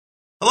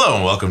Hello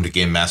and welcome to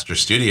Game Master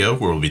Studio,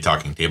 where we'll be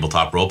talking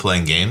tabletop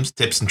role-playing games,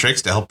 tips and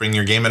tricks to help bring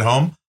your game at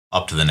home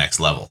up to the next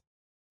level.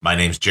 My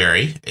name's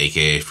Jerry,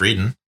 aka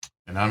Frieden.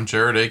 And I'm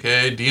Jared,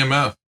 aka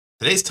DMF.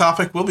 Today's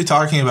topic, we'll be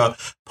talking about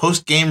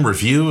post-game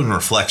review and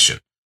reflection.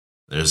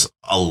 There's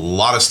a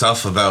lot of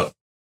stuff about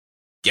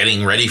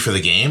getting ready for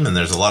the game, and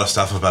there's a lot of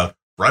stuff about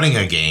running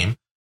a game.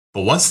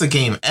 But once the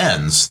game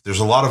ends, there's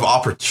a lot of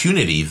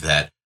opportunity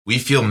that we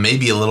feel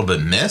maybe a little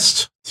bit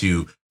missed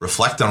to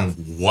reflect on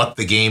what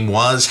the game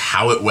was,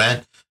 how it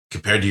went,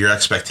 compared to your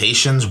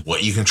expectations,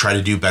 what you can try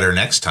to do better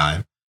next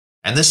time.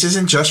 And this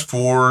isn't just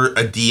for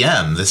a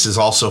DM. This is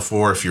also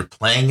for if you're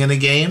playing in a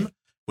game,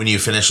 when you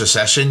finish a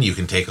session, you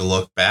can take a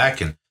look back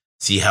and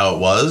see how it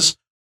was.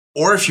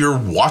 Or if you're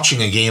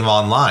watching a game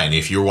online,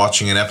 if you're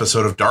watching an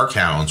episode of Dark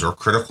Hounds or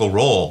Critical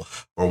Role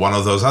or one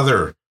of those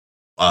other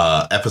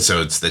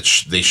episodes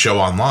that they show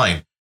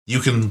online, you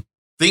can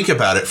think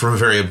about it from a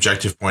very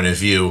objective point of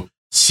view,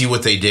 see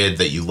what they did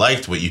that you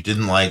liked, what you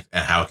didn't like,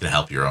 and how it can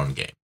help your own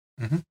game.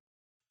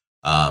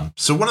 Mm-hmm.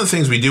 So one of the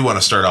things we do want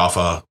to start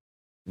off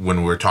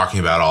when we're talking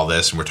about all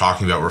this and we're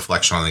talking about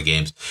reflection on the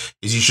games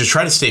is you should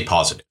try to stay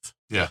positive.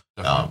 Yeah.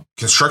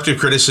 Constructive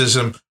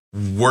criticism,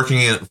 working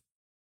it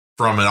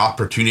from an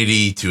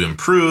opportunity to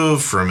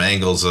improve, from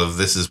angles of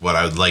this is what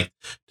I would like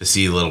to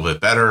see a little bit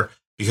better,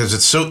 because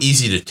it's so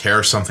easy to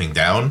tear something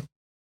down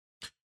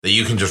that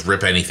you can just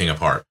rip anything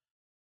apart.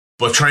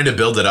 But trying to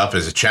build it up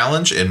is a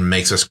challenge and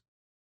makes us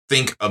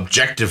think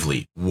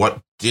objectively. What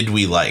did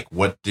we like?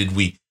 What did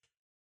we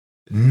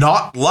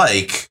not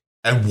like?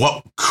 And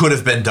what could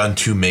have been done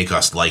to make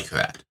us like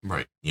that?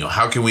 Right. You know,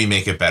 how can we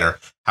make it better?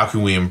 How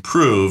can we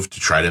improve to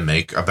try to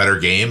make a better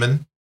game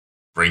and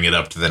bring it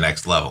up to the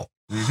next level?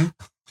 Mm-hmm.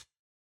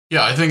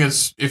 Yeah, I think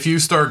it's if you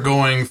try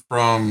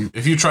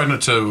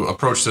to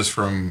approach this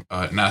from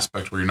an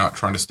aspect where you're not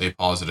trying to stay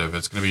positive,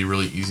 it's going to be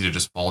really easy to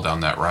just fall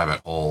down that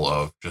rabbit hole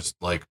of just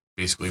like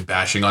basically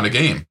bashing on a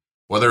game,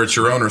 whether it's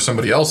your own or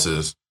somebody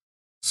else's.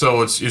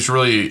 So it's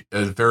really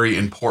a very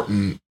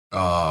important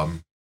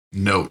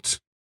note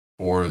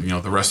for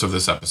the rest of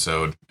this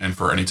episode, and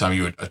for any time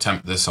you would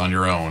attempt this on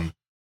your own,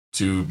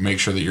 to make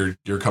sure that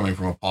you're coming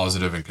from a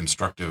positive and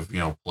constructive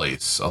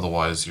place.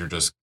 Otherwise, you're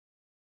just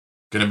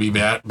going to be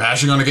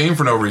bashing on a game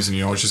for no reason.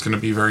 It's just going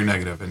to be very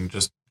negative and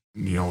just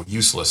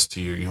useless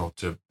to you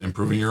to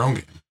improving your own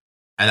game.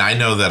 And I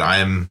know that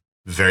I'm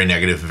very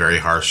negative, very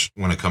harsh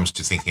when it comes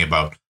to thinking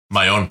about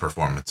my own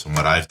performance and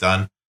what I've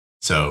done.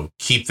 So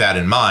keep that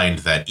in mind,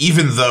 that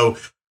even though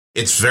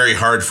it's very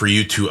hard for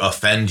you to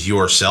offend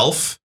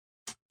yourself,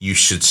 you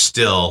should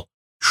still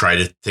try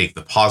to take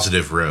the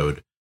positive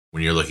road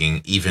when you're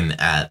looking even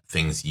at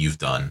things you've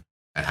done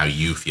and how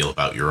you feel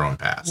about your own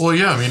past. Well,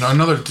 yeah, I mean,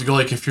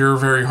 if you're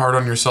very hard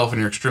on yourself and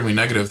you're extremely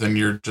negative, then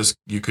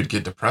you could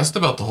get depressed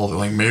about the whole thing.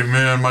 Like,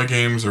 man, my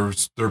games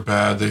they're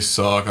bad, they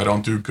suck, I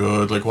don't do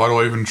good. Like, why do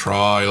I even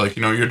try? Like,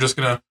 you're just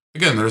gonna,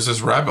 again, there's this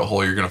rabbit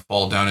hole you're gonna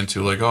fall down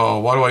into. Like, oh,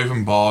 why do I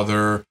even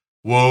bother?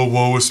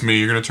 Woe is me.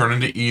 You're gonna turn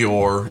into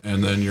Eeyore,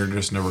 and then you're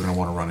just never gonna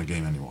want to run a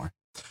game anymore.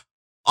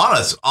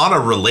 On a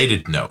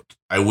related note,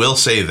 I will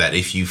say that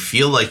if you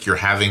feel like you're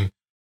having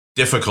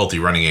difficulty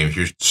running a game, if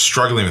you're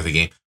struggling with a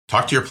game,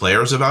 talk to your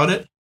players about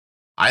it.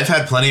 I've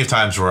had plenty of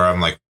times where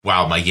I'm like,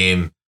 wow, my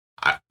game,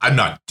 I'm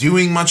not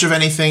doing much of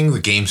anything. The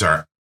games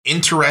are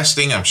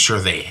interesting. I'm sure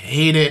they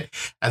hate it.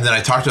 And then I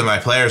talk to my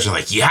players. They're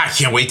like, yeah, I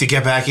can't wait to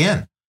get back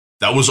in.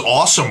 That was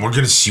awesome. We're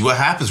going to see what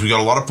happens. We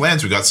got a lot of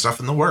plans. We got stuff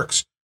in the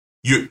works.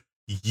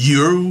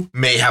 You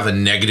may have a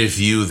negative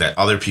view that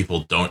other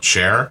people don't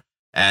share.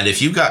 And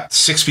if you've got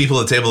 6 people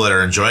at the table that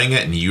are enjoying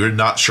it and you're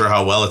not sure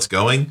how well it's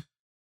going,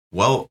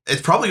 well,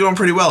 it's probably going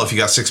pretty well if you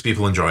got 6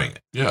 people enjoying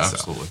it. Yeah,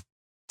 absolutely.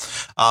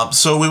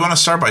 So we want to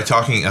start by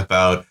talking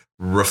about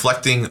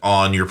reflecting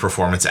on your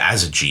performance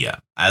as a GM,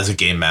 as a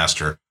game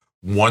master,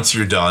 once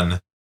you're done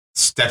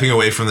stepping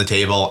away from the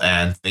table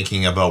and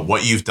thinking about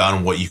what you've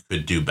done, what you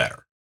could do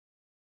better.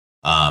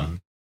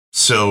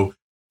 So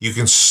you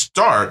can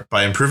start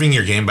by improving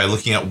your game by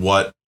looking at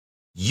what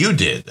you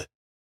did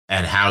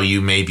and how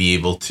you may be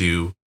able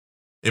to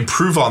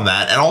improve on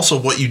that, and also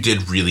what you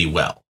did really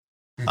well.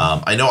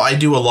 I know I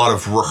do a lot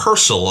of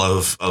rehearsal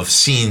of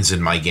scenes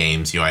in my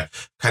games. I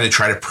kind of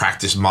try to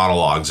practice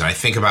monologues, and I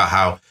think about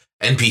how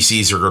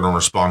NPCs are going to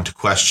respond to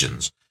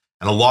questions.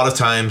 And a lot of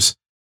times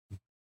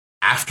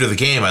after the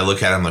game, I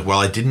look at it, I'm like, well,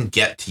 I didn't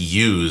get to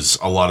use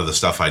a lot of the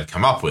stuff I'd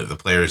come up with. The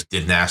players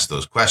didn't ask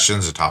those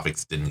questions. The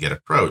topics didn't get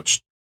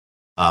approached.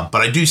 But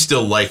I do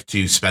still like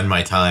to spend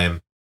my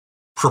time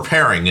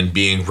preparing and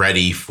being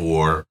ready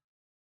for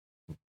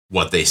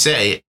what they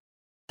say.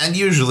 And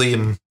usually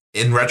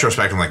in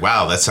retrospect, I'm like,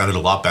 wow, that sounded a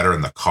lot better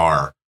in the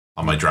car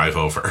on my drive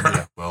over.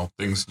 Yeah, well,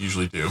 things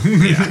usually do.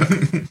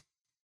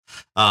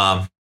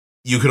 Yeah.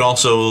 You could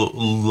also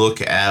look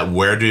at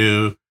where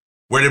did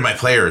my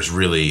players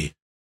really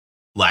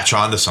latch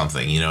onto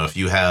something? If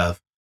you have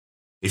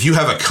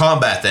a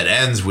combat that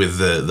ends with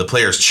the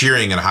players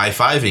cheering and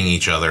high-fiving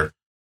each other,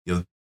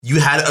 you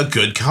had a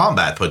good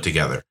combat put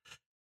together.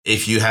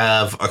 If you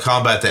have a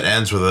combat that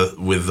ends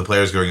with the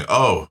players going,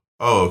 oh,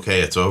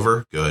 okay, it's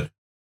over, good.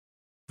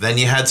 then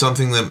you had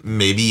something that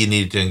maybe you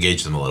needed to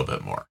engage them a little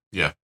bit more.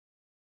 Yeah,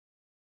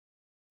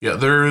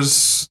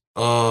 there's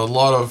a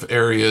lot of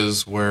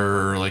areas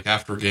where, like,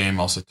 after a game,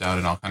 I'll sit down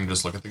and I'll kind of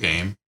just look at the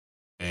game,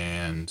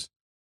 and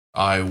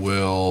I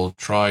will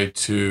try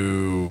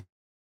to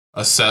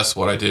assess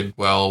what I did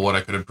well, what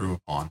I could improve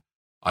upon.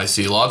 I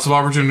see lots of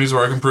opportunities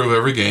where I can improve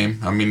every game.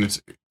 I mean,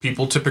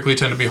 people typically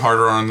tend to be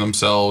harder on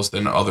themselves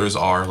than others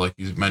are, like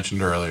you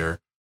mentioned earlier.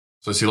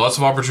 So I see lots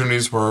of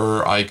opportunities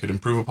where I could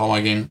improve upon my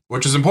game,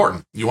 which is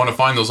important. You want to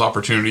find those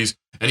opportunities.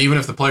 And even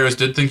if the players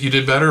did think you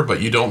did better,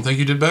 but you don't think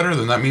you did better,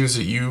 then that means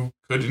that you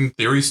could, in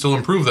theory, still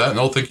improve that. And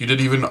they'll think you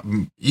did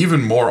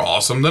even more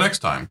awesome the next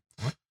time.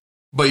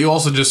 But you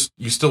also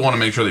you still want to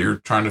make sure that you're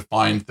trying to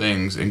find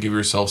things and give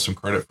yourself some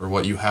credit for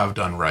what you have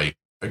done right.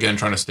 Again,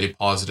 trying to stay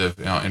positive,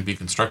 and be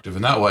constructive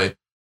in that way.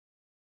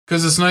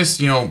 Because it's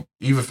nice, even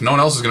if no one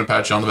else is going to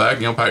pat you on the back,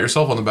 pat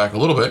yourself on the back a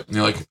little bit. And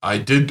you're like, I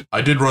did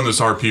run this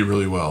RP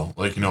really well.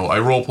 Like, I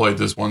role played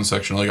this one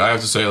section. Like, I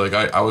have to say, like,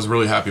 I was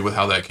really happy with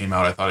how that came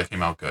out. I thought it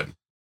came out good.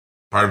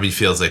 Part of me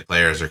feels like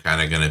players are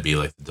kind of going to be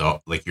like the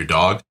dog, like your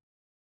dog.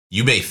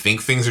 You may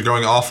think things are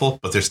going awful,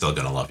 but they're still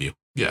going to love you.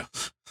 Yeah.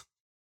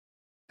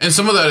 And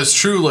some of that is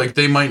true. Like,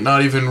 they might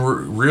not even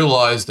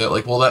realize that,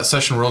 like, well, that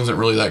session run isn't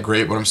really that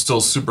great, but I'm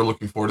still super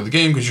looking forward to the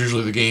game because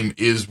usually the game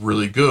is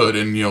really good.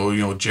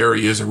 And,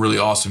 Jerry is a really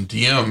awesome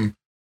DM,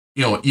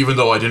 even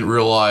though I didn't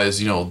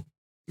realize, in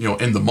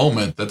the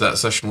moment that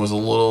session was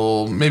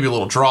maybe a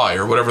little dry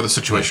or whatever the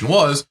situation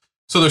was.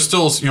 So there's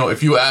still,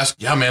 if you ask,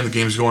 yeah, man, the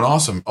game's going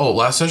awesome. Oh,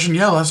 last session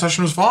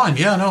was fine.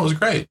 Yeah, no, it was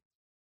great.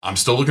 I'm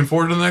still looking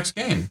forward to the next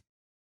game.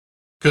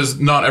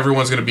 Because not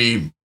everyone's going to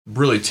be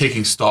really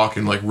taking stock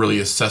and, like, really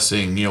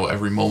assessing,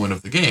 every moment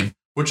of the game,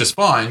 which is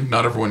fine.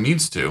 Not everyone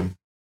needs to.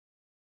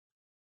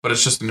 But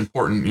it's just an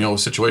important,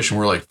 situation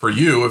where, like, for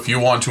you, if you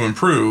want to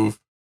improve,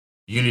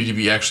 you need to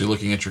be actually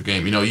looking at your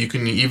game. You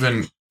can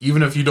even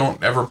if you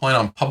don't ever plan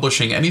on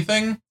publishing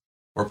anything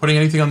or putting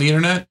anything on the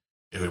internet,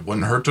 it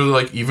wouldn't hurt to,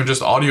 like, even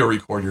just audio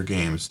record your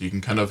games. You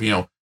can kind of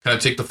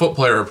take the foot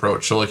player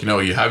approach. So, like,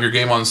 you have your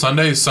game on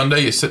Sunday,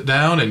 you sit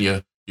down and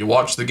you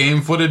watch the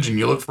game footage and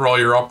you look for all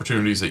your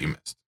opportunities that you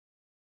missed.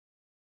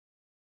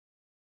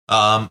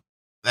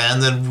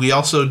 And then we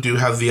also do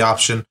have the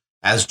option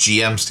as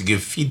GMs to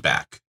give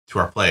feedback to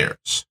our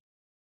players.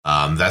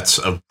 That's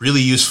a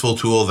really useful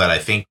tool that I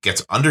think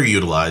gets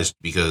underutilized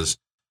because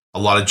a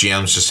lot of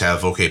GMs just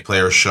have, okay,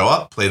 players show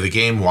up, play the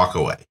game, walk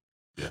away.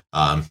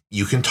 Yeah.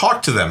 You can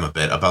talk to them a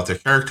bit about their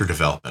character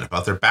development,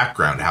 about their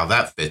background, how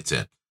that fits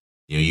in.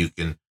 You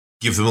can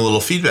give them a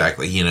little feedback,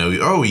 like,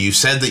 oh, you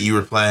said that you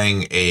were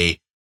playing a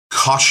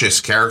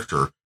cautious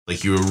character,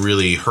 like you were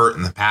really hurt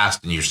in the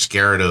past and you're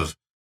scared of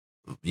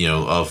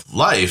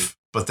life,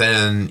 but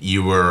then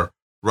you were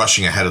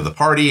rushing ahead of the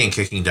party and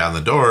kicking down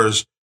the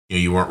doors.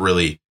 You weren't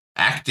really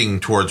acting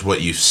towards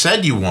what you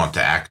said you want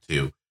to act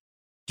to. Do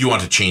you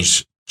want to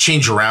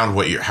change around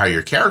how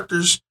your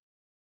characters,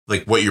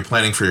 like what you're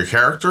planning for your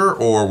character,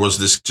 or was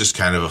this just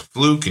kind of a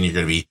fluke and you're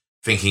going to be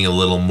thinking a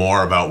little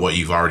more about what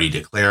you've already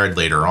declared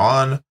later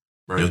on?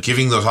 Right.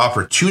 Giving those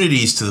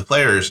opportunities to the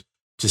players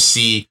to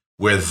see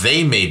where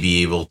they may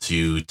be able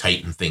to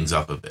tighten things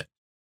up a bit.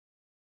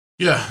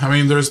 Yeah, I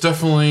mean, there's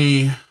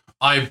definitely,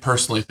 I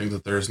personally think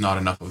that there's not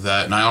enough of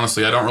that. And I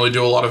don't really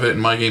do a lot of it in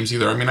my games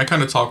either. I mean, I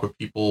kind of talk with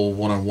people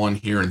one-on-one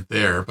here and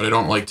there, but I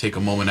don't, like, take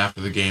a moment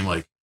after the game,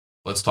 like,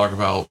 let's talk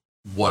about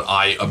what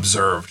I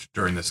observed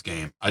during this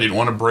game. I didn't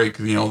want to break,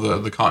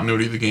 the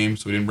continuity of the game,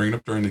 so we didn't bring it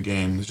up during the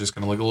game. It's just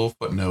kind of like a little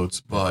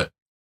footnotes, but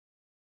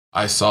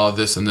I saw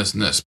this and this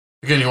and this.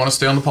 Again, you want to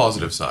stay on the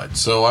positive side.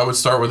 So I would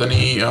start with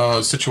any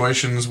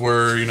situations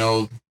where,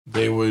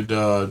 there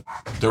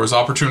was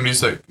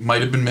opportunities that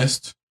might have been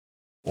missed,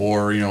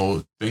 or,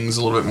 things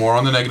a little bit more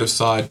on the negative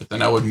side, but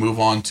then I would move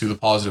on to the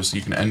positive so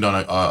you can end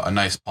on a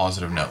nice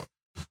positive note.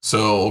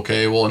 So,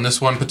 okay, well, in this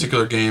one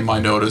particular game,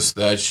 I noticed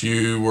that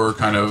you were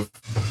kind of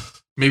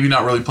maybe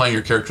not really playing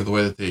your character the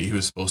way that he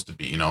was supposed to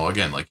be.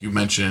 Again, like you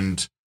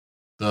mentioned,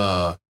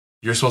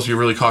 you're supposed to be a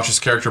really cautious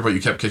character, but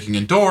you kept kicking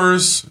in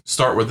doors.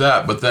 Start with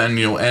that, but then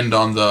end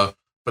on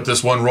but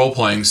this one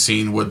role-playing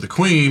scene with the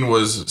Queen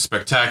was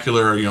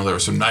spectacular. There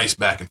was some nice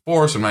back and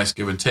forth, some nice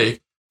give and take.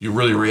 You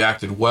really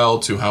reacted well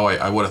to how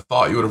I would have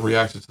thought you would have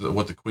reacted to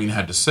what the Queen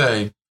had to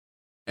say,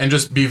 and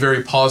just be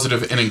very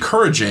positive and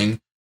encouraging,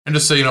 and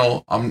just say,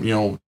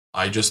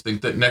 I just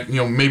think that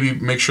maybe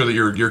make sure that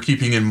you're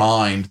keeping in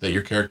mind that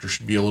your character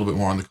should be a little bit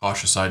more on the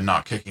cautious side,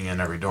 not kicking in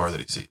every door that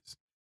he sees.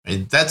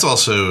 And that's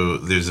also,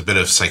 there's a bit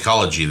of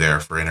psychology there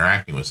for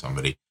interacting with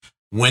somebody.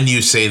 When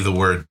you say the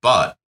word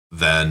but,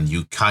 then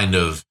you kind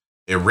of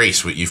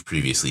erase what you've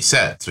previously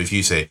said. So if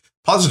you say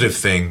positive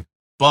thing,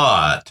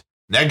 but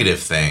negative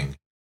thing,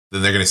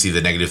 then they're going to see the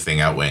negative thing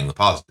outweighing the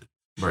positive.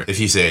 Right. If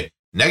you say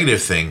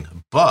negative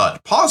thing,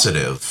 but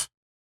positive,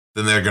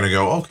 then they're going to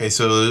go, okay,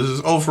 so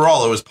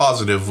overall it was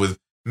positive, with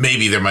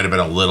maybe there might have been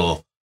a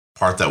little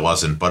part that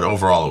wasn't, but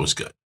overall it was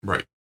good.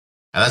 Right.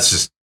 And that's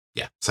just,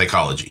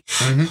 psychology.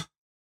 Mm-hmm.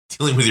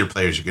 Dealing with your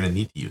players, you're going to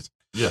need to use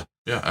it.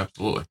 Yeah,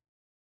 absolutely.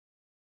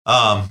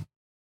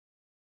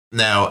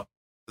 Now,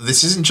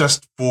 this isn't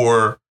just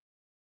for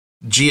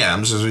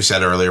GMs, as we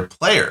said earlier,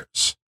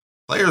 players.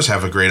 Players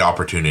have a great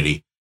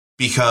opportunity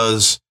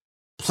because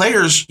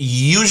players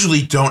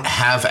usually don't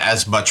have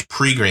as much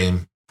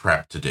pre-game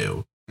prep to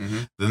do.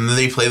 Mm-hmm. Then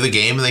they play the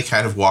game and they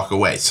kind of walk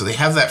away. So they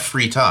have that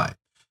free time.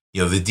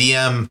 You know, the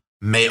DM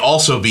may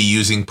also be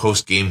using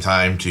post-game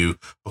time to,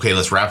 okay,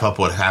 let's wrap up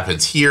what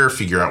happens here,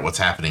 figure out what's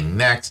happening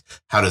next.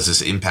 How does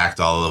this impact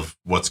all of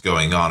what's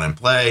going on in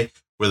play?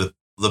 Where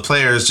the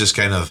players just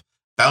kind of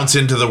bounce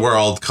into the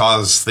world,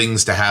 cause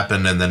things to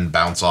happen, and then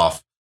bounce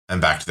off and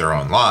back to their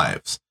own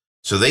lives.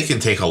 So they can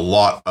take a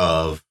lot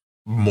of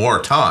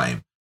more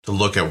time to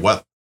look at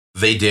what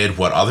they did,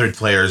 what other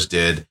players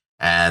did,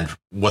 and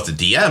what the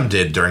DM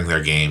did during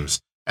their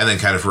games, and then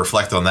kind of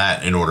reflect on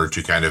that in order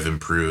to kind of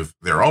improve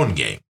their own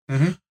game.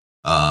 Mm-hmm.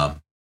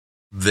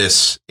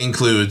 This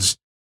includes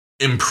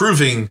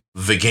improving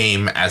the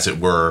game, as it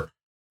were,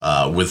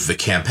 with the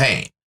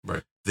campaign.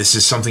 Right. This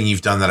is something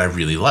you've done that I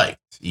really liked.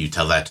 You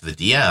tell that to the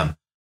DM,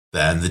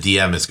 then the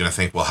DM is going to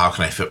think, well, how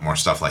can I fit more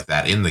stuff like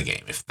that in the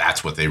game if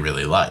that's what they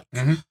really like?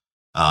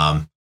 Mm-hmm.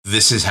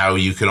 This is how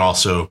you can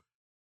also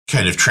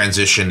kind of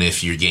transition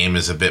if your game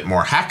is a bit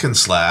more hack and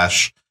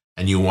slash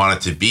and you want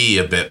it to be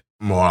a bit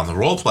more on the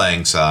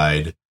role-playing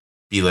side.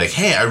 Be like,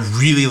 hey, I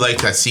really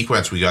like that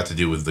sequence we got to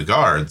do with the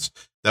guards.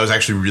 That was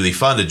actually really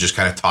fun to just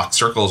kind of talk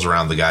circles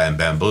around the guy and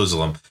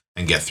bamboozle him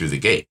and get through the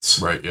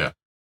gates. Right, yeah.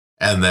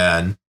 And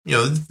then, you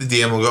know, the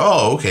DM will go,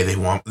 oh, okay, they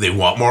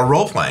want more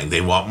role-playing.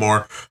 They want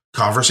more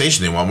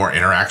conversation. They want more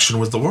interaction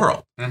with the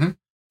world. Mm-hmm.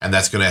 And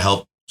that's going to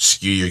help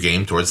skew your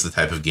game towards the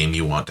type of game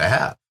you want to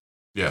have.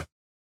 Yeah.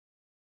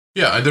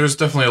 Yeah, there's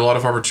definitely a lot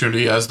of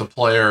opportunity as the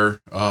player.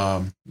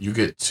 You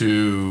get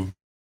to...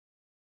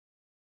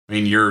 I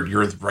mean, you're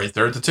right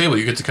there at the table.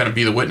 You get to kind of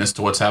be the witness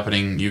to what's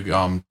happening. You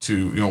from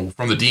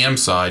the DM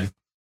side,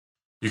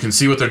 you can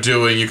see what they're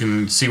doing. You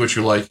can see what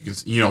you like.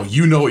 You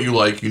know what you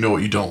like. You know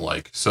what you don't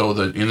like. So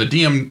the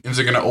DM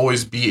isn't going to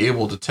always be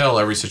able to tell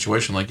every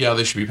situation. Like, yeah,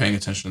 they should be paying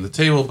attention to the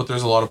table, but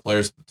there's a lot of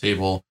players at the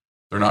table.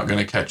 They're not going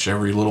to catch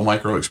every little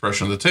micro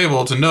expression of the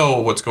table to know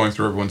what's going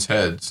through everyone's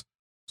heads.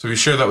 So if you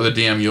share that with a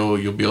DM,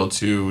 you'll be able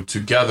to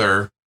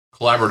together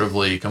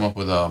collaboratively come up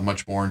with a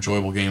much more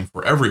enjoyable game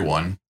for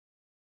everyone.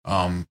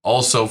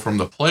 Also from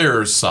the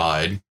player's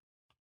side,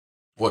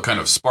 what kind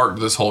of sparked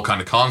this whole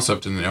kind of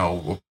concept, and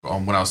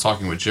when I was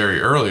talking with Jerry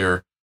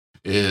earlier,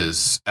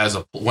 is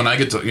when I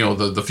get to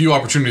the few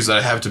opportunities that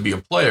I have to be a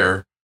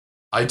player,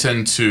 I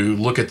tend to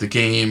look at the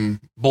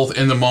game both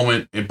in the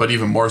moment, but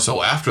even more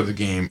so after the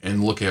game,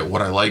 and look at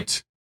what I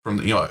liked from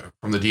the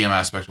DM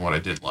aspect and what I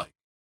didn't like.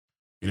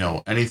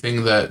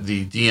 Anything that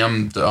the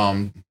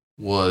DM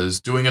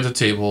was doing at the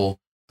table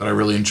that I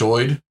really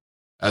enjoyed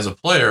as a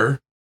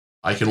player,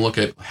 I can look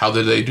at how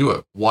did they do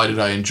it? Why did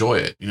I enjoy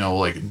it?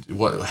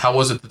 How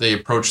was it that they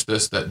approached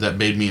this that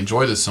made me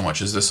enjoy this so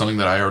much? Is this something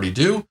that I already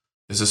do?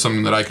 Is this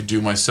something that I could do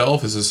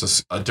myself? Is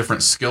this a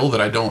different skill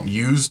that I don't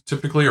use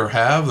typically or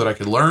have that I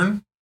could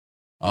learn?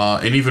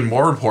 And even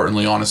more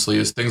importantly, honestly,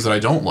 is things that I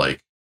don't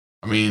like.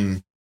 I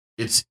mean,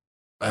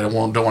 I don't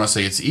want to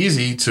say it's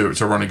easy to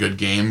run a good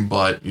game,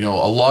 but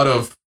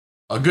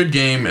a good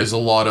game is a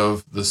lot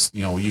of this.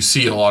 You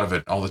see a lot of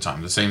it all the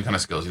time. The same kind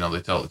of skills.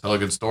 They tell a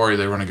good story.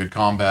 They run a good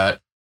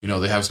combat.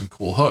 They have some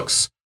cool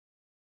hooks.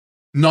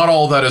 Not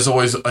all that is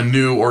always a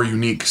new or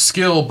unique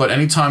skill, but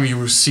anytime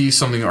you see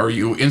something or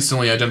you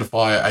instantly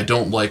identify, I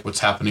don't like what's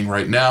happening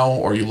right now,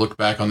 or you look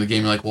back on the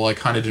game like, well, I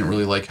kind of didn't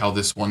really like how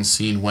this one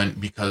scene went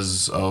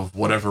because of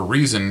whatever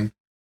reason.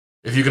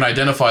 If you can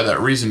identify that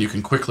reason, you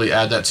can quickly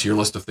add that to your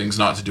list of things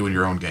not to do in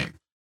your own game.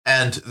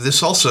 And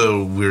this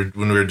also, when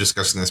we were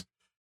discussing this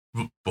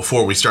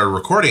before we started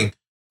recording,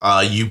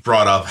 you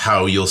brought up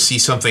how you'll see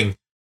something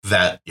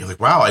that you're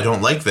like, wow, I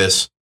don't like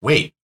this.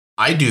 Wait,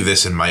 I do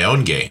this in my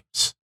own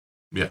games.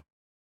 Yeah.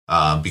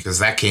 Because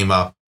that came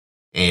up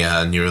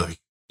and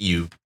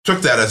you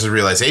took that as a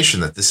realization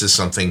that this is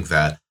something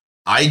that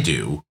I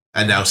do.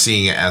 And now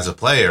seeing it as a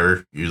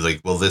player, you're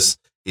like, well, it's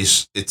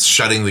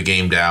shutting the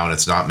game down.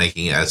 It's not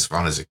making it as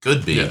fun as it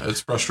could be. Yeah,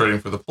 it's frustrating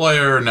for the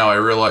player. Now I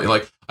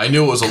realize, I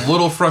knew it was a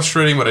little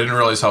frustrating, but I didn't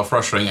realize how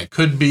frustrating it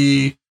could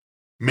be.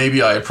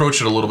 Maybe I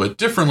approach it a little bit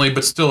differently,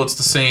 but still it's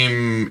the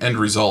same end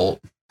result.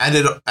 And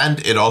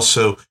it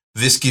also,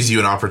 this gives you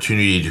an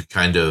opportunity to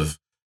kind of,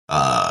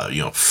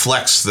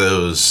 flex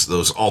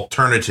those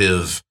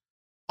alternative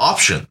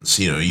options.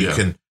 You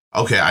can,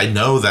 okay, I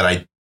know that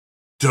I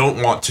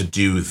don't want to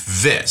do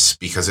this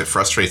because it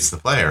frustrates the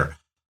player,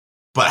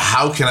 but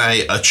how can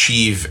I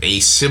achieve a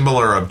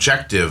similar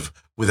objective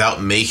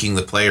without making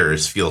the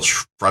players feel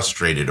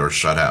frustrated or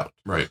shut out?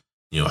 Right.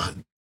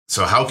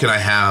 So how can I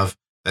have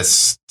that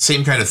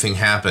same kind of thing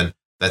happen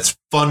that's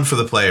fun for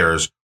the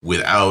players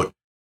without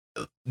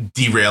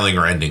derailing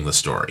or ending the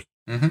story?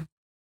 Mm-hmm.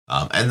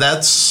 And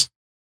that's,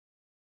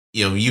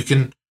 you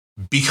can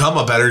become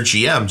a better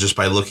GM just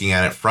by looking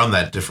at it from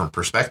that different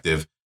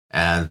perspective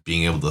and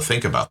being able to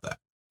think about that.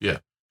 Yeah.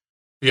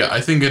 Yeah,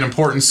 I think an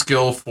important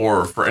skill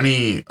for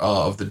any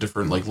of the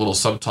different little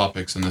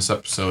subtopics in this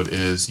episode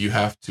is you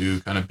have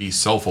to kind of be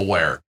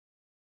self-aware.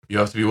 You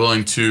have to be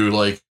willing to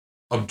like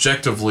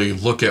objectively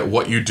look at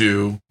what you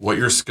do, what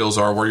your skills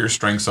are, where your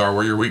strengths are,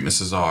 where your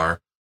weaknesses are,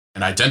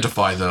 and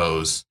identify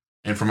those.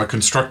 And from a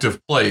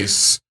constructive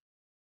place,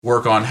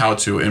 work on how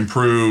to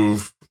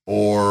improve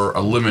or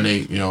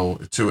eliminate,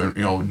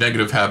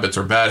 negative habits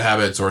or bad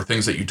habits or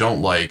things that you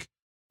don't like,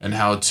 and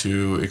how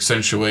to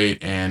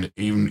accentuate and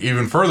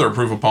even further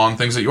improve upon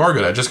things that you are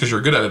good at. Just because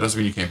you're good at it doesn't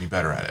mean you can't be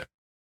better at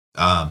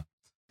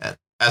it.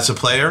 As a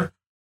player,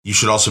 you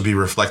should also be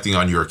reflecting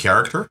on your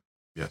character.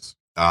 Yes.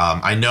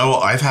 I know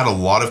I've had a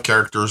lot of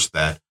characters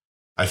that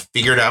I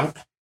figured out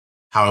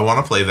how I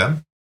want to play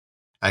them.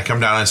 I come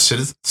down and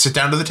sit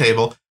down to the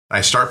table and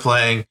I start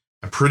playing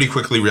and pretty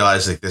quickly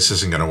realize like this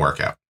isn't going to work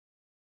out.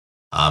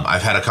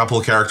 I've had a couple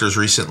of characters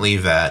recently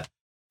that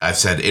I've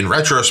said in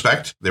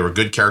retrospect, they were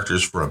good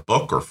characters for a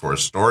book or for a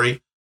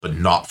story, but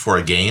not for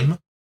a game.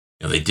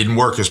 They didn't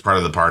work as part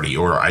of the party,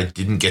 or I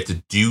didn't get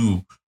to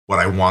do what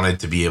I wanted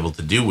to be able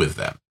to do with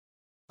them.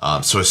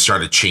 So I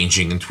started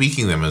changing and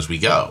tweaking them as we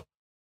go.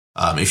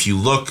 If you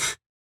look,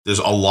 there's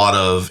a lot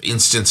of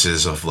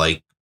instances of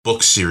like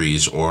book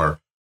series or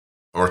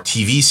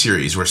TV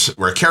series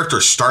where a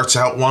character starts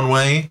out one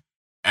way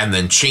and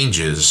then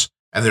changes,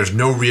 and there's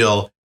no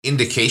real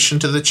indication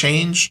to the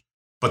change,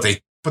 but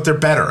they're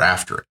better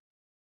after it.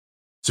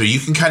 So you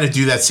can kind of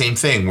do that same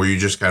thing where you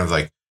just kind of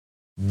like,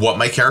 what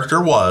my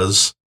character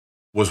was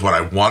what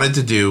I wanted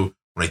to do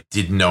when I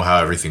didn't know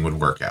how everything would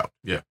work out.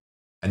 Yeah.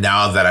 And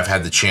now that I've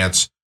had the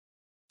chance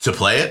to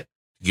play it,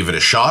 give it a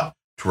shot,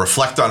 to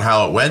reflect on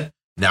how it went,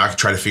 now I can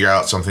try to figure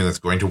out something that's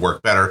going to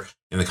work better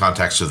in the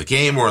context of the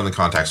game or in the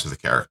context of the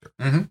character.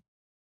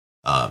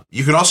 Mm-hmm.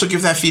 You can also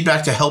give that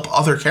feedback to help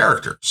other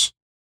characters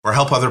or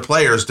help other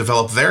players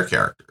develop their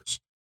characters.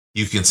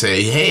 You can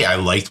say, hey, I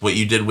liked what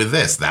you did with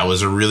this. That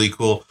was a really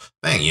cool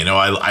thing.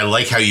 I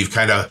like how you've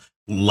kind of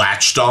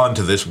latched on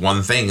to this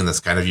one thing, and that's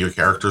kind of your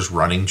character's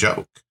running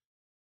joke.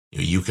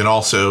 You can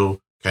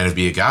also kind of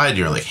be a guide.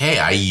 You're like, hey,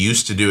 I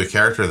used to do a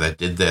character that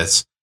did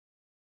this,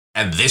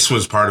 and this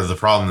was part of the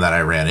problem that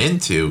I ran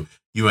into.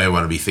 You might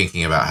want to be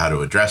thinking about how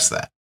to address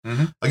that.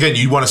 Mm-hmm. Again,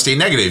 you want to stay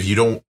negative.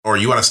 You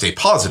want to stay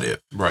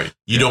positive. Right.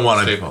 You don't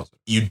want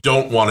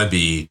to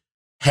be,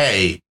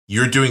 hey,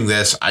 you're doing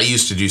this. I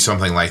used to do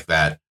something like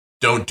that.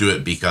 Don't do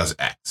it because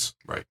X.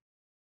 Right.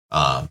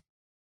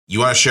 You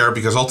want to share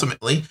because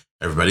ultimately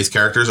everybody's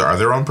characters are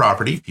their own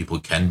property. People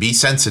can be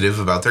sensitive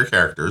about their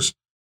characters,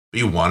 but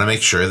you want to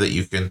make sure that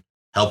you can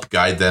help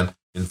guide them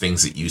in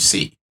things that you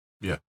see.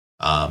 Yeah.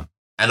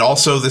 And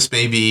also this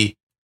may be,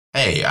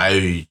 hey,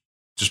 I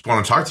just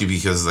want to talk to you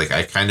because like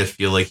I kind of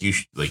feel like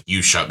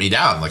you shut me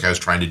down. Like I was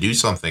trying to do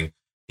something.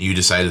 And you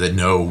decided that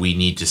no, we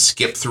need to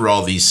skip through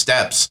all these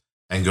steps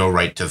and go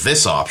right to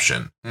this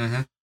option,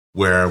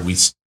 where we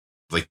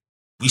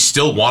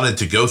still wanted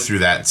to go through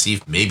that and see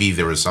if maybe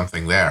there was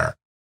something there.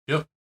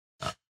 Yep.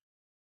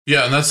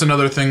 Yeah, and that's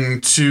another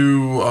thing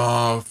too,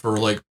 for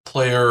like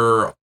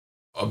player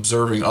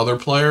observing other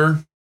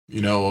player.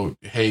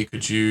 Hey,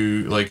 could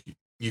you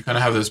you kind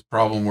of have this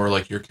problem where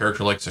like your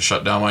character likes to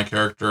shut down my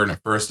character, and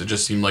at first it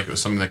just seemed like it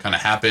was something that kind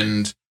of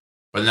happened,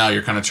 but now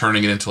you're kind of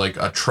turning it into like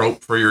a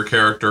trope for your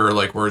character,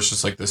 like where it's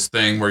just like this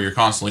thing where you're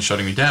constantly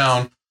shutting me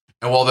down.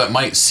 And while that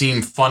might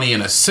seem funny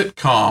in a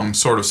sitcom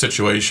sort of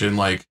situation,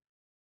 like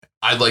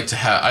I'd like to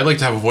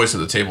have a voice at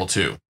the table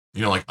too.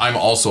 Like I'm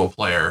also a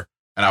player,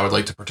 and I would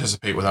like to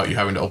participate without you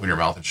having to open your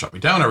mouth and shut me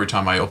down every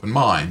time I open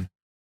mine.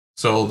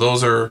 So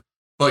those are,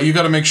 but you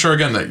got to make sure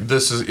again that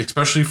this is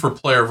especially for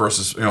player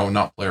versus,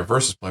 not player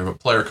versus player, but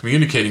player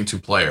communicating to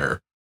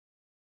player.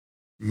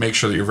 Make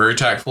sure that you're very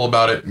tactful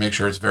about it. Make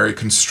sure it's very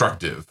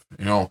constructive.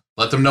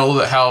 Let them know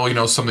that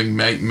how, something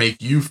might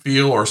make you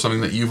feel or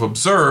something that you've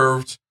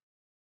observed.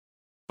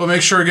 But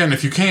make sure, again,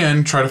 if you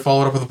can, try to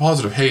follow it up with a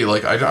positive. Hey,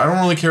 like, I don't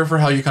really care for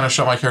how you kind of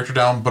shut my character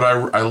down, but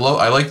I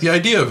like the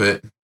idea of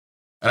it.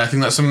 And I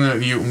think that's something that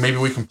maybe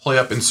we can play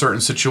up in certain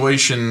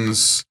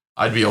situations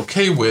I'd be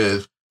okay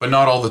with, but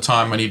not all the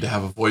time I need to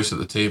have a voice at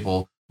the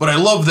table. But I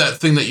love that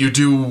thing that you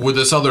do with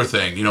this other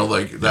thing,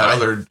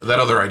 that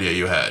other idea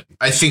you had.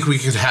 I think we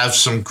could have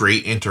some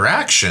great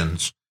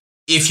interactions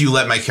if you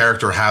let my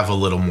character have a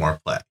little more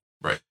play.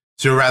 Right.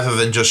 So rather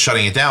than just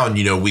shutting it down,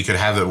 we could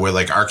have it where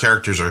like our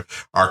characters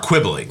are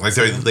quibbling. Like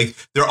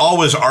they're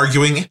always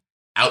arguing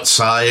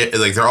outside,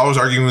 like they're always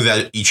arguing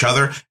with each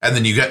other, and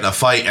then you get in a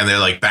fight and they're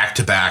like back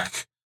to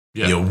back,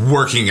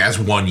 working as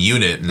one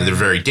unit, and they're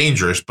very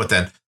dangerous, but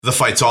then the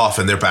fight's off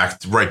and they're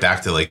right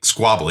back to like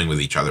squabbling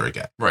with each other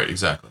again. Right,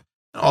 exactly.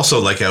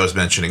 Also, like I was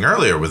mentioning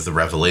earlier with the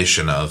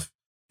revelation of,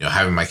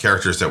 having my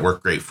characters that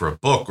work great for a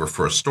book or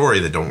for a story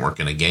that don't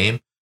work in a game,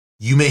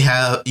 you may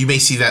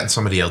see that in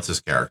somebody else's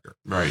character.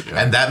 Right.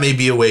 Yeah. And that may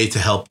be a way to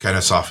help kind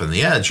of soften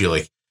the edge. You're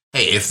like,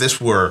 hey, if this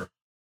were,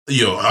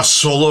 a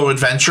solo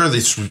adventure,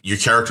 your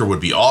character would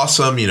be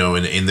awesome,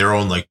 in their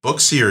own like book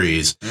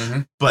series,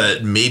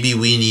 but maybe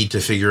we need to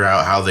figure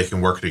out how they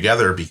can work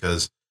together,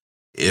 because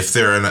if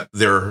they're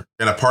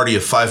in a party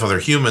of 5 other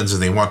humans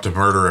and they want to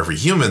murder every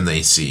human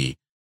they see,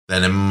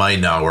 then it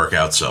might not work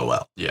out so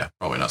well. Yeah,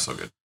 probably not so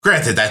good.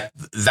 Granted,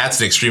 that's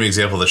an extreme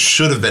example that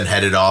should have been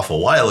headed off a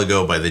while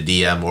ago by the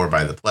DM or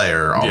by the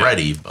player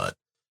already, but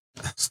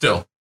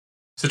still,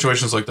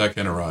 situations like that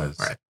can arise.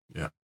 Right.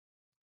 Yeah.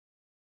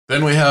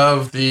 Then we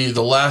have the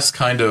last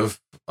kind of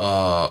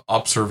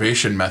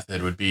observation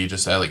method would be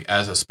just like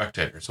as a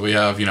spectator. So we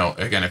have,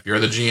 again, if you're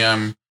the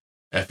GM,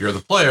 if you're the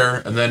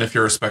player, and then if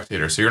you're a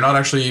spectator. So you're not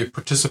actually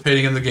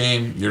participating in the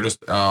game. You're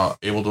just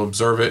able to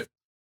observe it.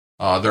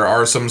 There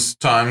are some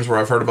times where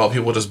I've heard about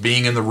people just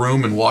being in the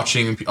room and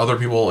watching other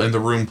people in the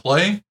room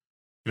play.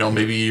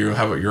 Maybe you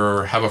have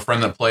a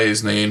friend that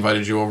plays and they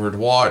invited you over to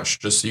watch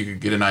just so you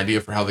could get an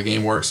idea for how the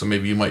game works. So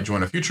maybe you might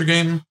join a future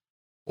game.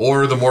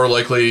 Or the more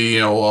likely,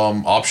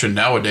 option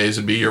nowadays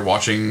would be you're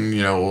watching,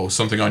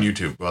 something on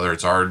YouTube, whether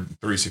it's our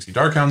 360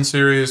 Darkhound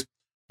series,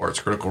 or it's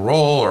Critical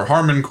Role, or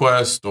Harmon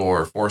Quest,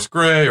 or Force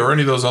Grey, or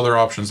any of those other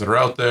options that are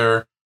out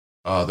there.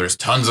 There's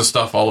tons of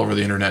stuff all over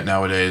the internet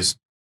nowadays.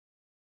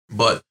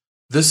 But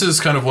this is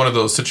kind of one of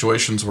those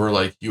situations where,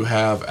 like, you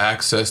have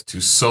access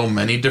to so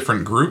many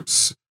different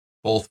groups,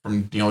 both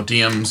from,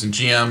 DMs and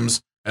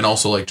GMs, and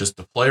also, like, just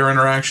the player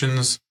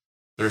interactions.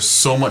 There's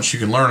so much you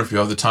can learn if you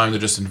have the time to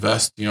just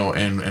invest,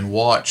 and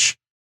watch.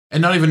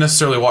 And not even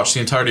necessarily watch the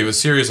entirety of a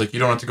series. Like, you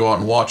don't have to go out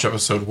and watch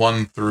episode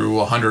 1 through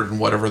 100 and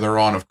whatever they're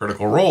on of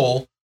Critical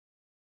Role.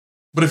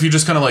 But if you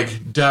just kind of,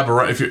 like, dab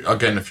around, if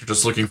you're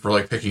just looking for,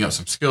 like, picking up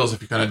some skills,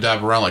 if you kind of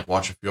dab around, like,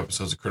 watch a few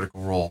episodes of Critical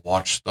Role,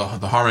 watch the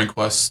Harmon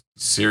Quest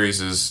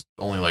series is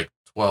only, like,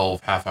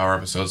 12 half-hour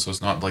episodes, so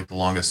it's not, like, the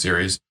longest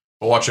series.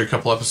 But watch a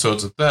couple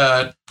episodes of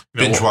that.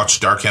 Binge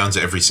watch Darkhounds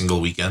every single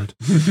weekend.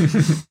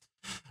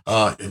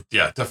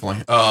 Yeah,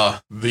 definitely.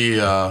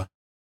 The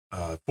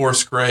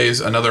Force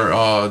Grey's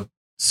another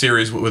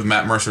series with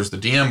Matt Mercer's the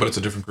DM, but it's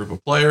a different group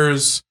of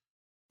players.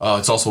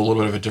 It's also a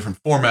little bit of a different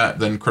format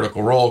than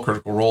Critical Role.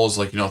 Critical Role is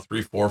like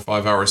 3, 4,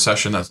 5 hour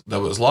session that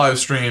was live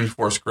streamed.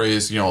 Force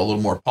Grey's a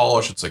little more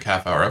polished. It's like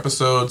half-hour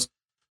episodes,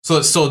 so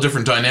it's still a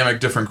different dynamic,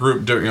 different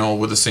group.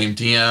 With the same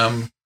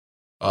DM.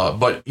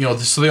 But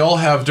so they all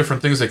have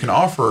different things they can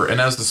offer,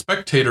 and as the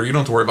spectator, you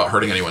don't have to worry about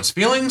hurting anyone's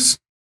feelings.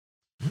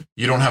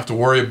 You don't have to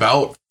worry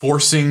about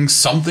forcing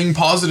something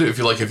positive.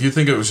 If you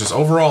think it was just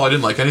overall, I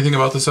didn't like anything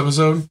about this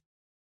episode,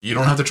 you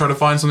don't have to try to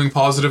find something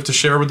positive to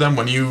share with them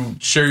when you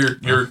share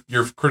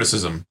your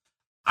criticism.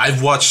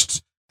 I've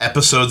watched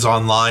episodes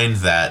online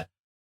that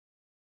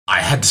I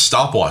had to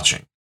stop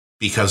watching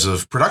because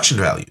of production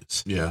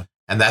values. Yeah.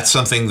 And that's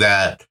something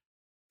that,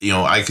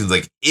 I could,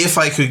 like, if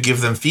I could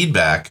give them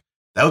feedback,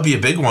 that would be a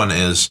big one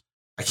is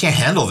I can't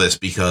handle this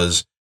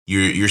because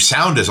your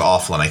sound is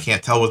awful and I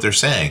can't tell what they're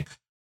saying.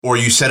 Or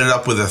you set it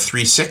up with a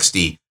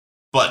 360,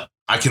 but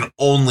I can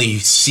only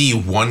see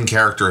one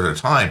character at a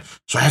time.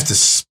 So I have to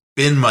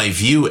spin my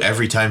view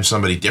every time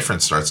somebody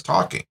different starts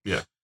talking.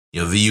 Yeah.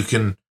 You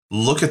can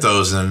look at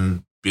those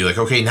and be like,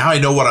 okay, now I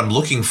know what I'm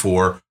looking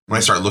for when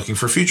I start looking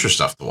for future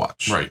stuff to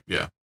watch. Right,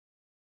 yeah.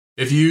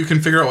 If you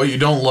can figure out what you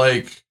don't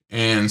like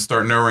and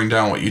start narrowing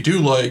down what you do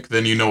like,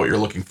 then you know what you're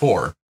looking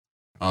for.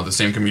 The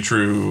same can be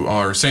true,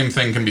 or same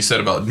thing can be said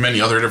about many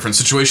other different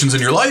situations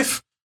in your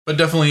life. But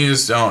definitely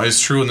is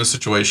true in this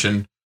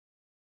situation.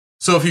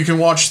 So if you can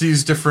watch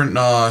these different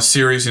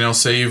series,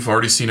 say you've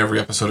already seen every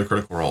episode of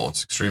Critical Role.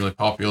 It's extremely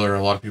popular.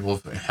 A lot of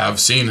people have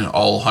seen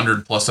all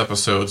 100 plus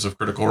episodes of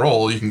Critical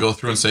Role. You can go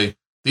through and say,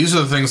 these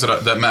are the things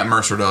that Matt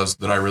Mercer does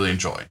that I really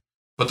enjoy.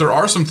 But there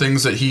are some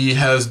things that he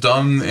has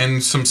done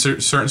in some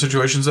certain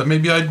situations that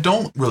maybe I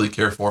don't really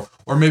care for,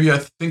 or maybe I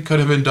think could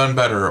have been done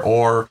better.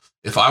 Or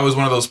if I was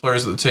one of those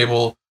players at the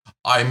table,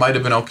 I might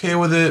have been okay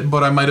with it,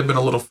 but I might have been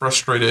a little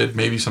frustrated.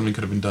 Maybe something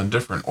could have been done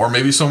different. Or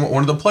maybe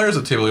one of the players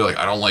at the table, you're like,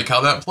 I don't like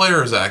how that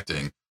player is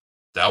acting.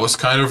 That was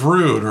kind of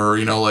rude. Or,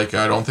 I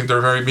don't think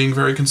they're being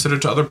very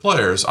considerate to other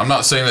players. I'm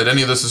not saying that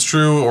any of this is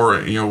true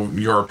or,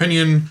 your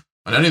opinion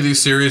on any of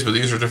these series, but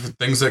these are different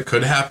things that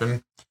could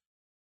happen.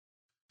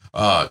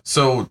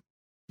 So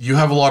you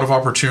have a lot of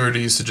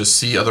opportunities to just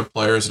see other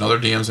players and other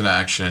DMs in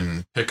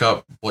action, pick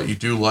up what you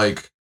do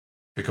like,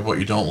 pick up what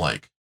you don't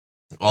like.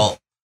 Well,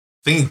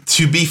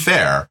 to be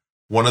fair,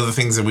 one of the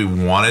things that we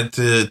wanted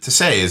to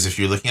say is if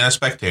you're looking at a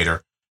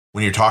spectator,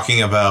 when you're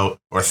talking about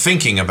or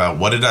thinking about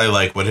what did I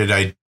like, what did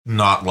I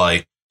not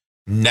like,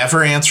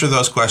 never answer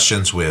those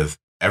questions with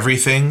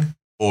everything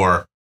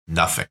or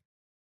nothing.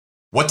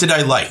 What did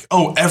I like?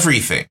 Oh,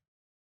 everything.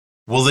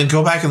 Well, then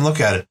go back and look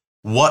at it.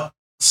 What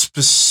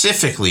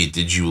specifically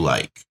did you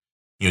like?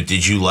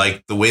 Did you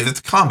like the way that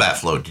the combat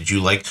flowed? Did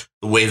you like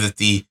the way that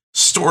the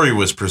story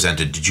was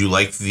presented? Did you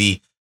like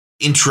the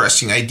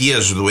interesting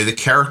ideas or the way the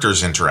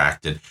characters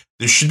interacted?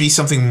 There should be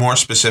something more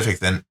specific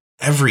than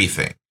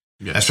everything.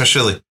 Yes.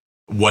 Especially,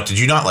 what did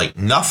you not like?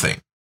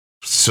 Nothing.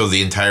 So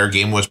the entire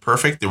game was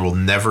perfect. There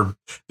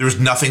was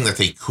nothing that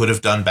they could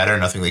have done better,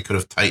 nothing they could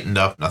have tightened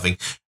up, nothing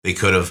they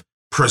could have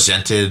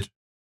presented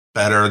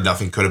better,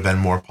 nothing could have been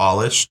more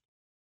polished.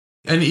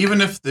 And even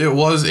if it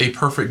was a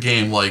perfect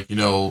game, like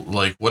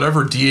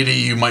whatever deity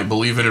you might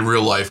believe in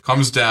real life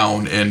comes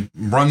down and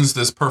runs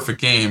this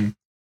perfect game,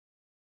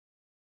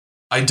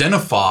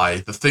 identify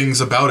the things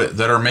about it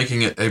that are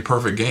making it a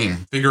perfect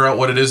game. Figure out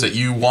what it is that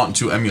you want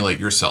to emulate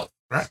yourself.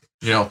 Right.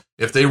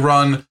 If they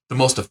run the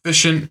most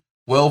efficient,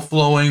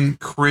 well-flowing,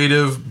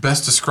 creative,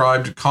 best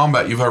described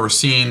combat you've ever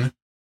seen,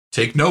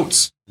 take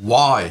notes.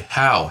 Why?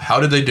 How? How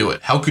did they do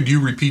it? How could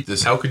you repeat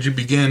this? How could you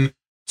begin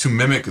to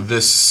mimic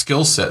this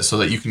skill set so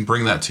that you can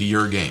bring that to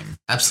your game?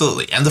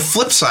 Absolutely. And the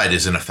flip side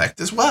is in effect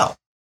as well.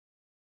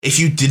 If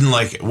you didn't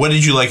like it, what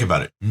did you like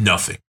about it?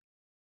 Nothing.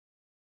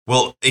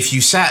 Well, if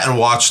you sat and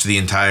watched the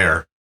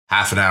entire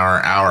half an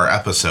hour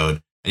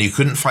episode and you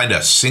couldn't find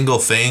a single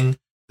thing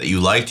that you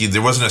liked,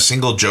 there wasn't a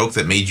single joke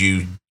that made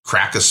you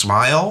crack a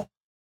smile,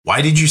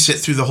 why did you sit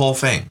through the whole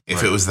thing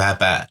if it was that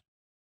bad?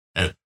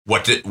 And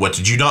what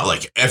did you not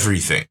like?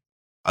 Everything.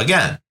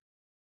 Again,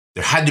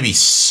 there had to be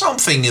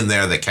something in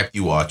there that kept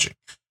you watching.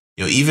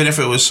 Even if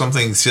it was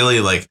something silly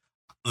like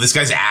this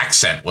guy's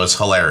accent was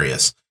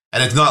hilarious.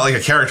 And it's not like a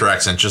character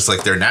accent, just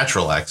like their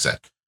natural accent.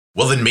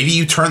 Well, then maybe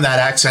you turn that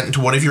accent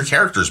into one of your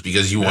characters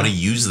because you want to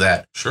use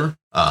that. Sure.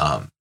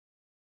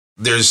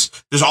 There's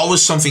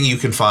always something you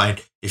can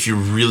find if you're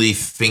really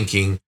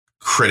thinking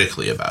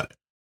critically about it.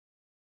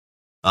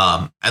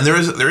 And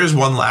there is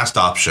one last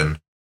option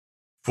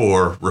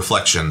for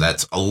reflection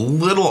that's a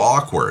little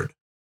awkward,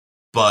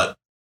 but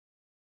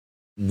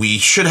we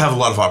should have a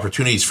lot of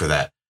opportunities for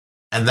that.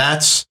 And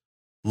that's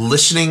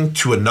listening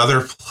to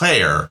another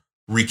player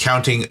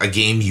recounting a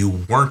game you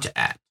weren't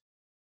at.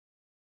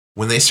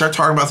 When they start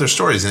talking about their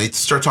stories and they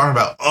start talking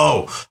about,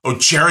 oh,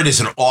 Jared is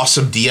an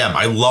awesome DM.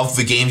 I love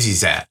the games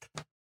he's at.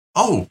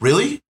 Oh,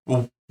 really?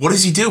 Well, what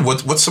does he do?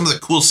 What's some of the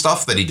cool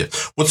stuff that he did?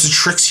 What's the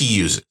tricks he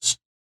uses?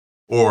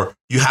 Or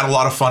you had a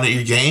lot of fun at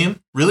your game?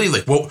 Really?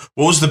 Like, what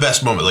was the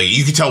best moment? Like,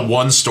 you could tell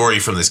one story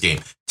from this game.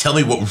 Tell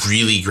me what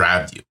really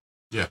grabbed you.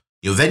 Yeah.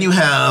 Then you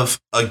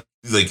have a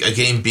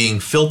game being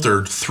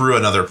filtered through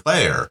another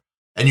player,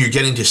 and you're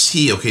getting to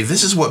see, okay,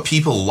 this is what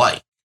people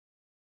like.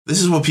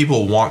 This is what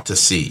people want to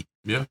see.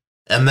 Yeah.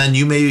 And then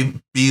you may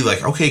be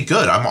like, okay,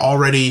 good. I'm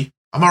already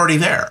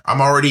there.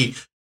 I'm already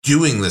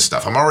doing this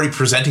stuff. I'm already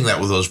presenting that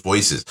with those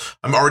voices.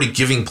 I'm already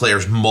giving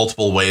players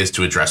multiple ways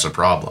to address a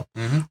problem.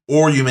 Mm-hmm.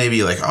 Or you may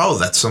be like, oh,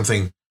 that's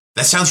something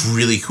that sounds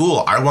really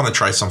cool. I want to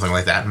try something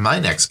like that in my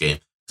next game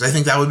because I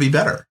think that would be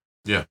better.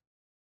 Yeah.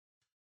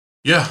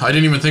 Yeah, I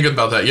didn't even think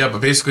about that. Yeah,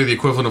 but basically the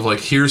equivalent of like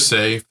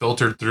hearsay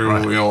filtered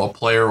through a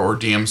player or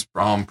DM's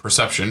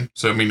perception.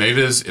 So I mean, it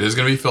is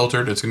going to be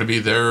filtered. It's going to be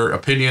their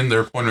opinion,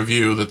 their point of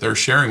view that they're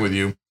sharing with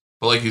you.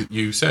 But like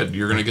you said,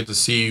 you're going to get to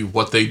see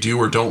what they do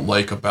or don't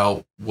like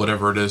about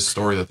whatever it is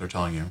story that they're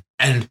telling you.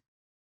 And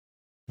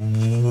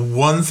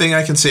one thing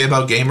I can say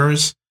about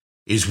gamers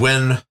is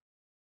when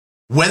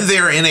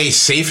they're in a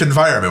safe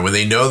environment, when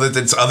they know that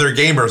there's other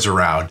gamers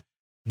around,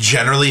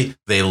 generally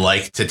they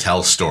like to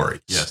tell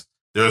stories. Yes.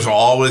 There's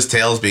always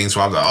tales being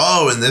swapped.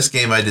 Oh, in this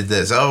game I did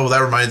this. Oh, that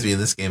reminds me in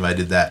this game I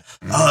did that.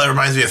 Mm-hmm. Oh, that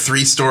reminds me of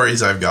 3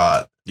 stories I've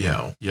got.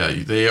 Yeah,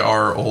 they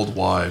are old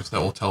wives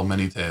that will tell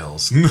many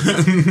tales.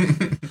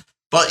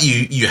 But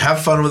you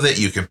have fun with it.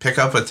 You can pick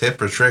up a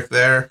tip or trick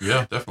there.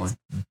 Yeah, definitely.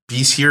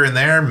 Piece here and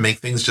there, make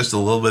things just a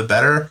little bit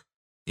better.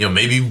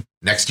 Maybe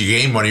next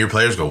game, one of your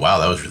players go, wow,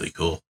 that was really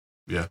cool.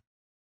 Yeah.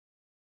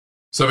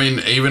 So, I mean,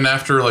 even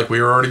after, like, we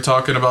were already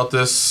talking about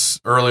this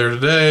earlier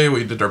today,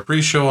 we did our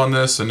pre-show on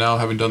this, and now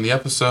having done the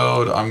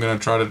episode, I'm going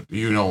to try to,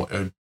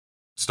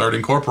 start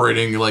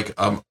incorporating, like,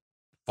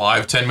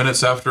 5-10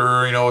 minutes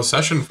after, a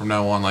session from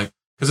now on, like,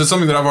 because it's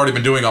something that I've already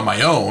been doing on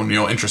my own,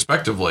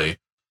 introspectively.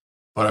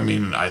 But, I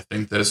mean, I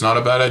think that it's not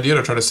a bad idea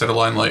to try to set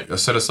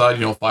aside,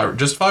 5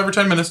 or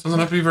 10 minutes, doesn't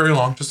have to be very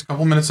long, just a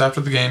couple minutes after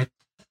the game.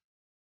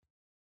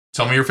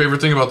 Tell me your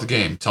favorite thing about the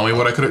game. Tell me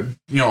what I could have,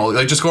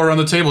 just go around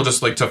the table,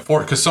 just like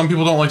because some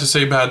people don't like to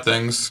say bad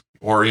things,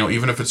 or,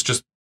 even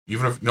if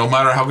no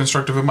matter how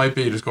constructive it might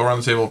be, just go around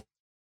the table.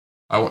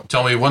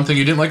 Tell me one thing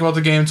you didn't like about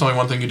the game. Tell me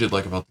one thing you did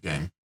like about the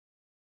game.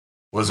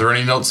 Was there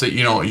any notes that,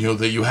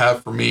 that you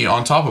have for me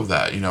on top of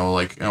that?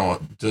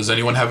 Does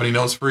anyone have any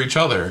notes for each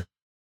other?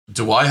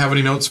 Do I have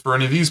any notes for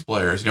any of these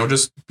players?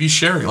 Just be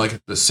sharing, like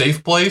the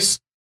safe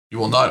place. You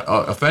will not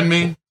offend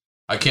me.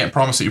 I can't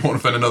promise that you won't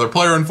offend another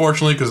player,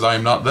 unfortunately, because I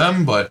am not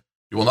them, but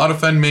you will not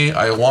offend me.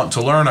 I want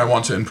to learn. I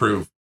want to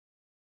improve.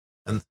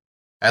 And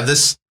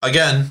this,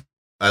 again,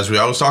 as we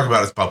always talk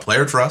about, it's about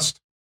player trust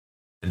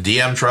and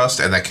DM trust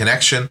and that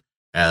connection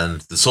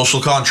and the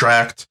social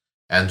contract.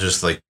 And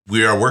just like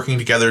we are working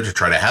together to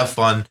try to have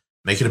fun,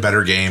 make it a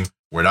better game.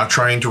 We're not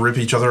trying to rip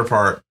each other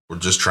apart. We're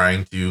just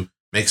trying to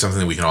make something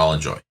that we can all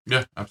enjoy.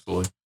 Yeah,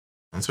 absolutely.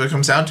 That's what it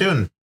comes down to.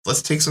 And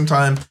let's take some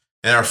time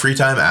in our free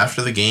time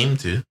after the game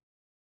to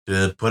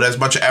put as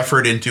much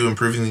effort into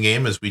improving the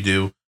game as we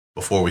do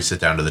before we sit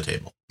down to the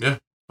table. Yeah,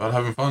 about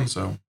having fun,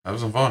 so have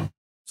some fun.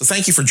 So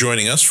thank you for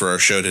joining us for our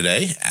show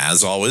today.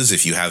 As always,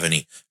 if you have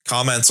any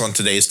comments on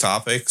today's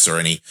topics or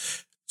any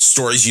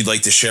stories you'd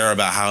like to share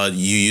about how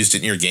you used it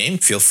in your game,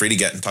 feel free to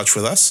get in touch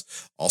with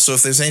us. Also,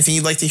 if there's anything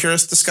you'd like to hear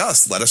us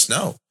discuss, let us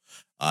know.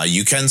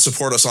 You can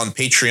support us on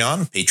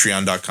Patreon,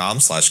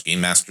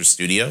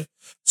 patreon.com/GameMasterStudio.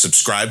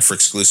 Subscribe for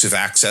exclusive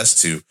access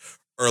to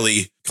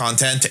early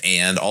content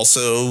and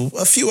also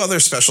a few other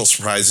special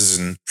surprises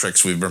and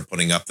tricks we've been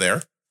putting up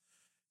there.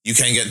 You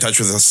can get in touch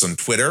with us on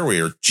Twitter. We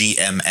are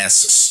GMS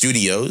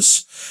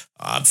Studios.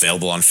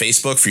 Available on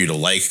Facebook for you to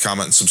like,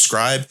 comment, and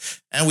subscribe.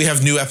 And we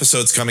have new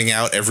episodes coming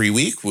out every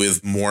week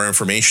with more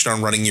information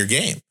on running your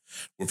game.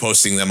 We're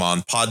posting them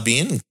on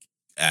Podbean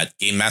at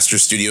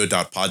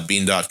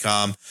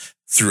gamemasterstudio.podbean.com,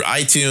 through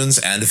iTunes,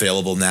 and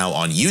available now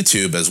on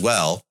YouTube as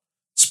well.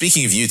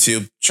 Speaking of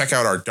YouTube, check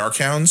out our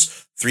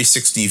Darkhounds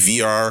 360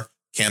 VR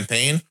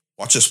campaign.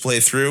 Watch us play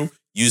through,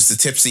 use the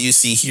tips that you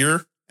see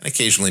here, and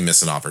occasionally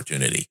miss an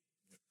opportunity.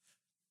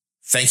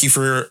 Thank you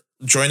for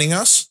joining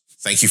us.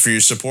 Thank you for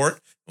your support.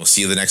 We'll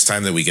see you the next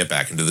time that we get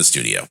back into the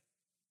studio.